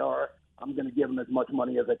injured they are. I'm going to give them as much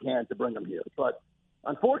money as I can to bring them here. But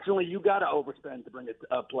unfortunately, you got to overspend to bring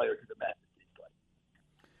a player to the Mets.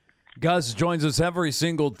 Gus joins us every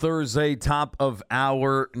single Thursday, top of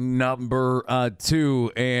hour number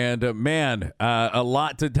 2. And, man, a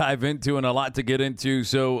lot to dive into and a lot to get into.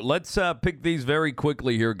 So let's pick these very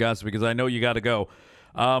quickly here, Gus, because I know you got to go.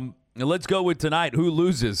 Let's go with tonight. Who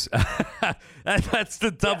loses? That's the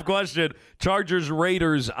tough question. Chargers,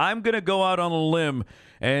 Raiders. I'm going to go out on a limb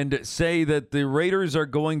and say that the Raiders are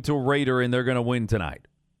going to Raider and they're going to win tonight.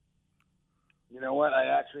 You know what? I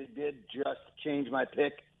actually did just change my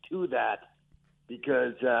pick to that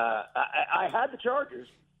because I had the Chargers.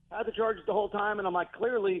 I had the Chargers the whole time, and I'm like,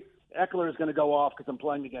 clearly Eckler is going to go off because I'm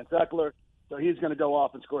playing against Eckler, so he's going to go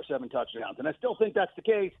off and score 7 touchdowns. And I still think that's the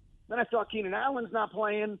case. Then I saw Keenan Allen's not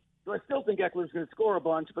playing. So I still think Eckler's going to score a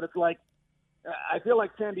bunch, but it's like I feel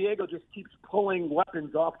like San Diego just keeps pulling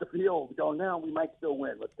weapons off the field, going, no, we might still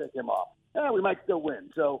win. Let's take him off. Yeah, we might still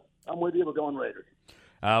win. So I'm with you. We're going Raiders.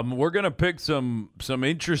 We're going to pick some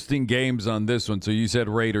interesting games on this one. So you said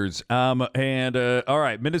Raiders. All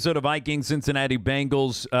right, Minnesota Vikings, Cincinnati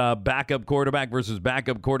Bengals, backup quarterback versus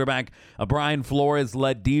backup quarterback. Brian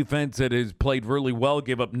Flores-led defense that has played really well,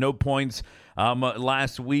 gave up no points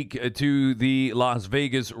last week to the Las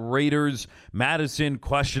Vegas Raiders. Madison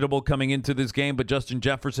questionable coming into this game, but Justin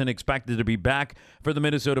Jefferson expected to be back for the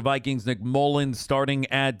Minnesota Vikings. Nick Mullins starting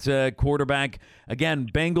at quarterback. Again,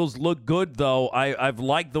 Bengals look good, though. I've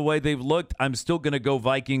liked the way they've looked. I'm still going to go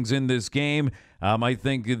Vikings in this game. I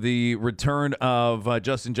think the return of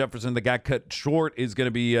Justin Jefferson that got cut short is going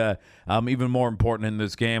to be even more important in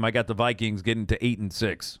this game. I got the Vikings getting to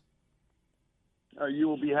 8-6. You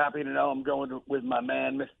will be happy to know I'm going with my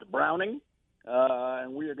man, Mr. Browning,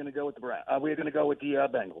 and we are going to go with the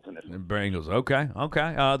Bengals in this one. Bengals, okay.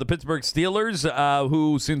 The Pittsburgh Steelers,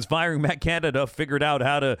 who since firing Matt Canada figured out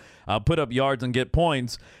how to put up yards and get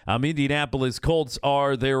points. Indianapolis Colts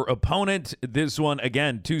are their opponent. This one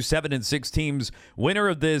again, 2 7-6 teams. Winner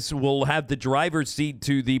of this will have the driver's seat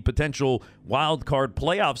to the potential wild card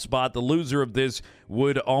playoff spot. The loser of this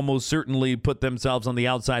would almost certainly put themselves on the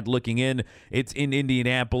outside looking in. It's in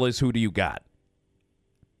Indianapolis. Who do you got?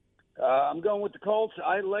 I'm going with the Colts.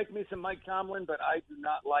 I like me some Mike Tomlin, but I do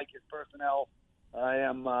not like his personnel.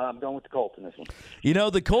 I'm going with the Colts in this one. You know,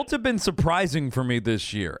 the Colts have been surprising for me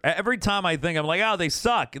this year. Every time I think, I'm like, oh, they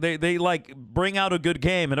suck. They like bring out a good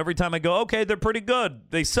game. And every time I go, okay, they're pretty good.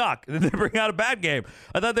 They suck. And they bring out a bad game.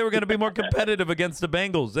 I thought they were going to be more competitive against the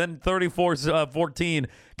Bengals. Then 34-14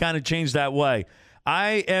 kind of changed that way.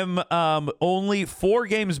 I am only 4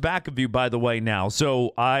 games back of you, by the way, now.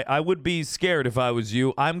 So I would be scared if I was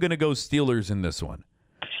you. I'm going to go Steelers in this one.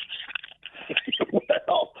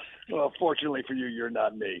 Well, fortunately for you, you're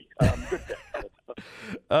not me.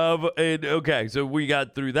 Okay, so we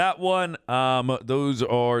got through that one. Those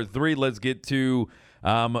are 3. Let's get to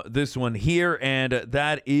this one here, and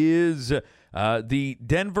that is the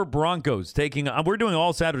Denver Broncos taking – we're doing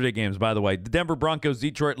all Saturday games, by the way. The Denver Broncos,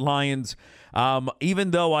 Detroit Lions.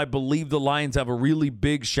 Even though I believe the Lions have a really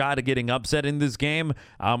big shot at getting upset in this game,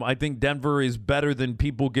 I think Denver is better than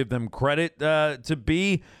people give them credit to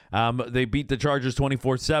be. They beat the Chargers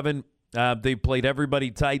 24-7. They played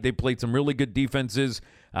everybody tight. They played some really good defenses.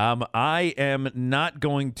 I am not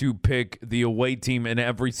going to pick the away team in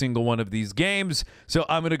every single one of these games, so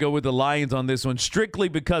I'm going to go with the Lions on this one, strictly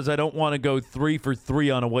because I don't want to go 3 for 3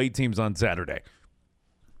 on away teams on Saturday.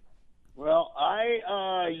 Well,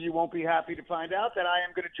 you won't be happy to find out that I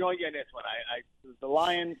am going to join you in this one. I think the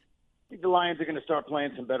Lions are going to start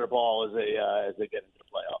playing some better ball as they get into the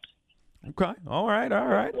playoffs. Okay, all right.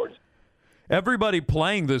 Everybody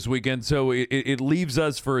playing this weekend, so it leaves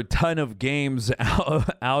us for a ton of games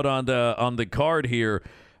out on the card here.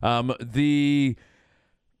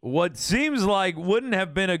 What seems like wouldn't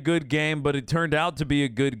have been a good game, but it turned out to be a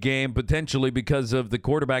good game, potentially because of the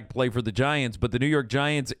quarterback play for the Giants. But the New York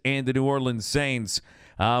Giants and the New Orleans Saints,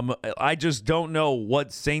 I just don't know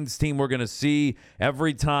what Saints team we're going to see.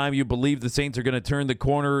 Every time you believe the Saints are going to turn the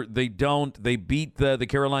corner, they don't. They beat the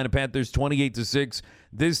Carolina Panthers 28-6.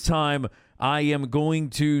 This time, I am going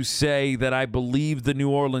to say that I believe the New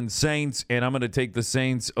Orleans Saints, and I'm going to take the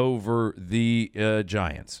Saints over the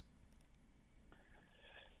Giants.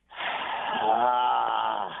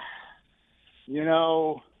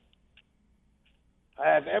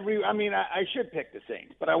 I should pick the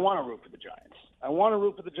Saints, but I want to root for the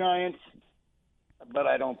Giants. But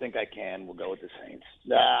I don't think I can. We'll go with the Saints.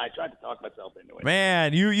 I tried to talk myself into it.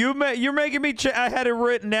 Man, you're making me. I had it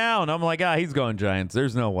written down. I'm like, he's going Giants.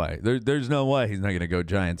 There's no way. There's no way he's not going to go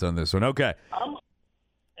Giants on this one. Okay.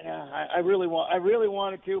 I really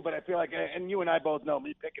wanted to, but I feel like, and you and I both know,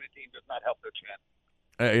 me picking a team does not help their chance.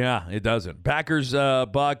 Yeah, it doesn't. Packers,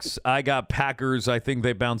 Bucks. I got Packers. I think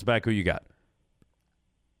they bounce back. Who you got?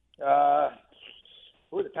 Who are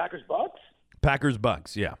the Packers, Bucks? Packers,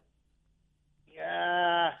 Bucks. Yeah.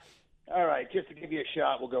 Yeah. All right. Just to give you a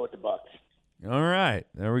shot, we'll go with the Bucks. All right.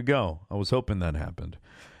 There we go. I was hoping that happened.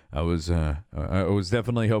 I was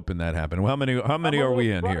definitely hoping that happened. Well, how many are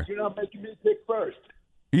we in here? You're not making me pick first.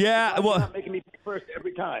 Yeah, well, you're not making me pick first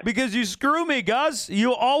every time. Because you screw me, Gus.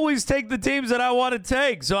 You always take the teams that I want to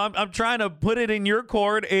take. So I'm trying to put it in your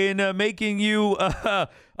court in making you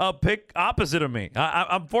pick opposite of me.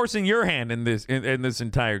 I'm forcing your hand in this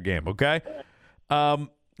entire game. Okay.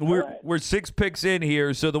 We're 6 picks in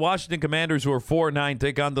here. So the Washington Commanders, who are 4-9,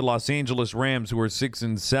 take on the Los Angeles Rams, who are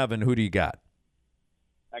 6-7. Who do you got?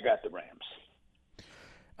 I got the Rams.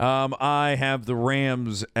 I have the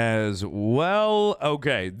Rams as well.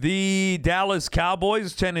 Okay, the Dallas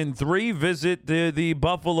Cowboys 10-3 visit the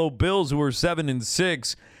Buffalo Bills, who are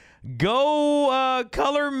 7-6. Go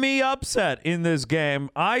color me upset in this game.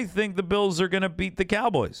 I think the Bills are going to beat the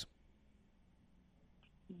Cowboys.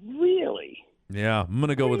 Really? Yeah, I'm going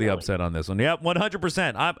to go with the upset on this one. Yep,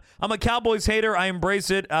 100%. I'm a Cowboys hater. I embrace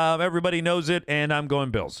it. Everybody knows it, and I'm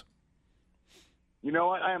going Bills. You know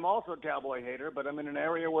what? I am also a Cowboy hater, but I'm in an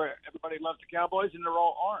area where everybody loves the Cowboys, and they're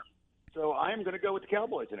all armed. So I am going to go with the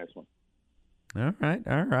Cowboys in this one. All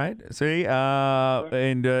right. See, you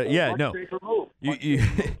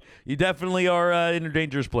definitely are in a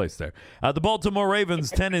dangerous place there. The Baltimore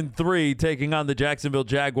Ravens 10-3 taking on the Jacksonville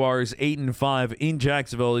Jaguars 8-5 in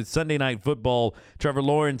Jacksonville. It's Sunday Night Football. Trevor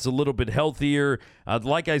Lawrence a little bit healthier.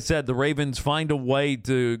 Like I said, the Ravens find a way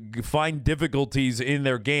to find difficulties in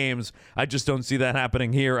their games. I just don't see that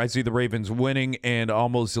happening here. I see the Ravens winning and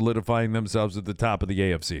almost solidifying themselves at the top of the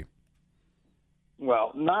AFC.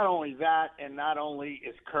 Well, not only that, and not only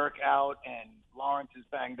is Kirk out and Lawrence is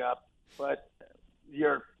banged up, but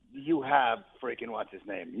you have freaking what's his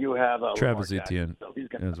name? You have Travis Lamar Etienne so he's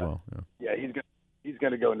gonna, as well. Yeah, he's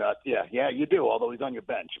gonna go nuts. Yeah, you do. Although he's on your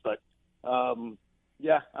bench, but I'm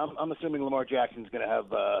assuming Lamar Jackson's gonna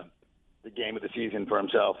have the game of the season for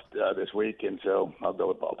himself this week, and so I'll go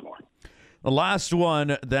with Baltimore. The last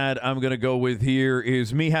one that I'm going to go with here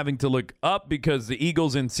is me having to look up because the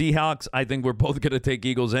Eagles and Seahawks, I think we're both going to take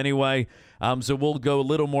Eagles anyway. So we'll go a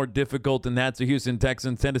little more difficult, and that's the Houston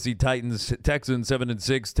Texans, Tennessee Titans, Texans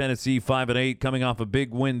 7-6, Tennessee 5-8, coming off a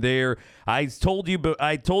big win there. I told you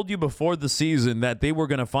before the season that they were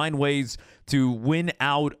going to find ways to win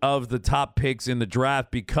out of the top picks in the draft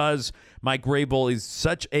because Mike Vrabel is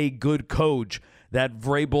such a good coach that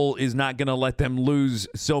Vrabel is not going to let them lose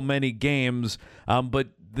so many games. But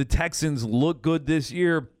the Texans look good this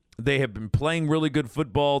year. They have been playing really good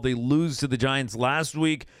football. They lose to the Giants last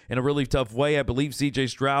week in a really tough way. I believe C.J.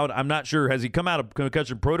 Stroud, I'm not sure, has he come out of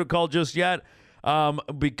concussion protocol just yet?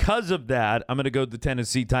 Because of that, I'm going to go to the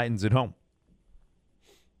Tennessee Titans at home.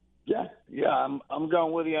 Yeah, I'm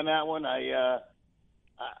going with you on that one.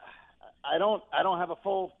 I don't have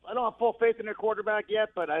full faith in their quarterback yet,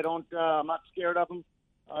 but I'm not scared of him.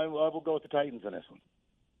 I will go with the Titans on this one.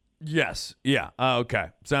 Yes. Yeah. Okay.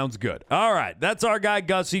 Sounds good. All right. That's our guy,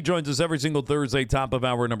 Gus. He joins us every single Thursday, top of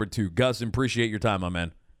hour number 2. Gus, appreciate your time, my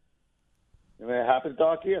man. Happy to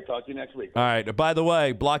talk to you. I'll talk to you next week. All right. By the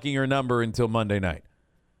way, blocking your number until Monday night.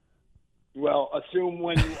 Well, assume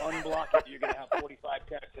when you unblock it, you're going to have 45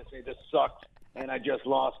 texts that say this sucked and I just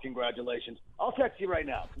lost. Congratulations. I'll text you right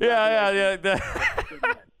now. Yeah.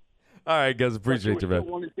 All right, Gus. Appreciate you, man.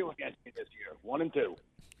 1-2 against me this year. 1-2.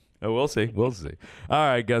 Oh, we'll see. All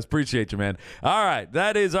right, Gus. Appreciate you, man. All right.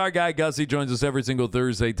 That is our guy, Gus. He joins us every single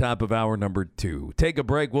Thursday, top of hour number 2. Take a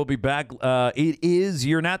break. We'll be back. It is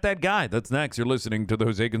You're Not That Guy. That's next. You're listening to the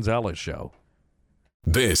Jose Gonzalez Show.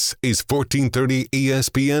 This is 1430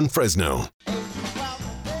 ESPN Fresno.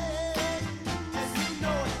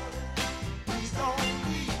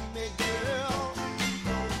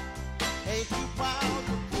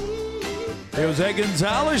 The Jose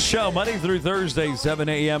Gonzalez Show, Monday through Thursday, 7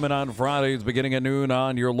 a.m. and on Fridays, beginning at noon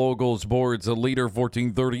on your local sports leader,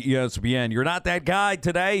 1430 ESPN. You're Not That Guy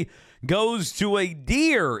today goes to a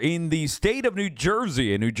deer in the state of New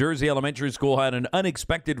Jersey. A New Jersey elementary school had an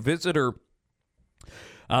unexpected visitor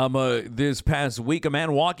this past week. A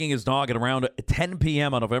man walking his dog at around 10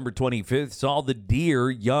 p.m. on November 25th saw the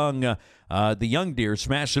young deer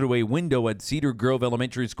smash through a window at Cedar Grove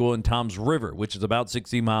Elementary School in Toms River, which is about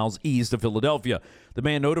 60 miles east of Philadelphia. The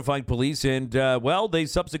man notified police, and, they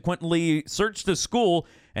subsequently searched the school,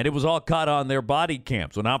 and it was all caught on their body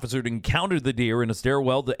cams. When officers encountered the deer in a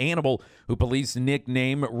stairwell, the animal, who police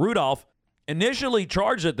nicknamed Rudolph, initially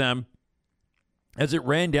charged at them as it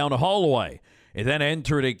ran down a hallway. It then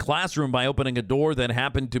entered a classroom by opening a door that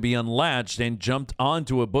happened to be unlatched and jumped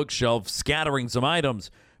onto a bookshelf, scattering some items,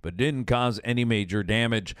 but didn't cause any major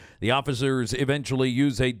damage. The officers eventually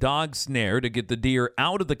used a dog snare to get the deer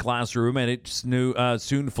out of the classroom, and it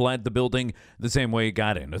soon fled the building the same way it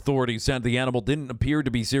got in. Authorities said the animal didn't appear to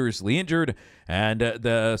be seriously injured, and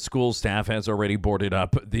the school staff has already boarded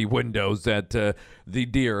up the windows that the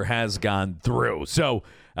deer has gone through. So,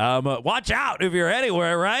 watch out if you're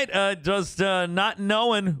anywhere, right? Just not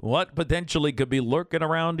knowing what potentially could be lurking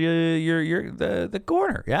around the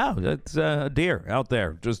corner. Yeah, that's a deer out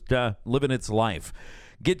there just living its life.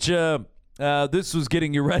 This was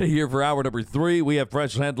getting you ready here for hour number 3. We have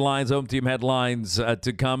fresh headlines, home team headlines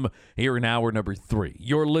to come here in hour number 3.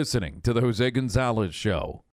 You're listening to the Jose Gonzalez Show.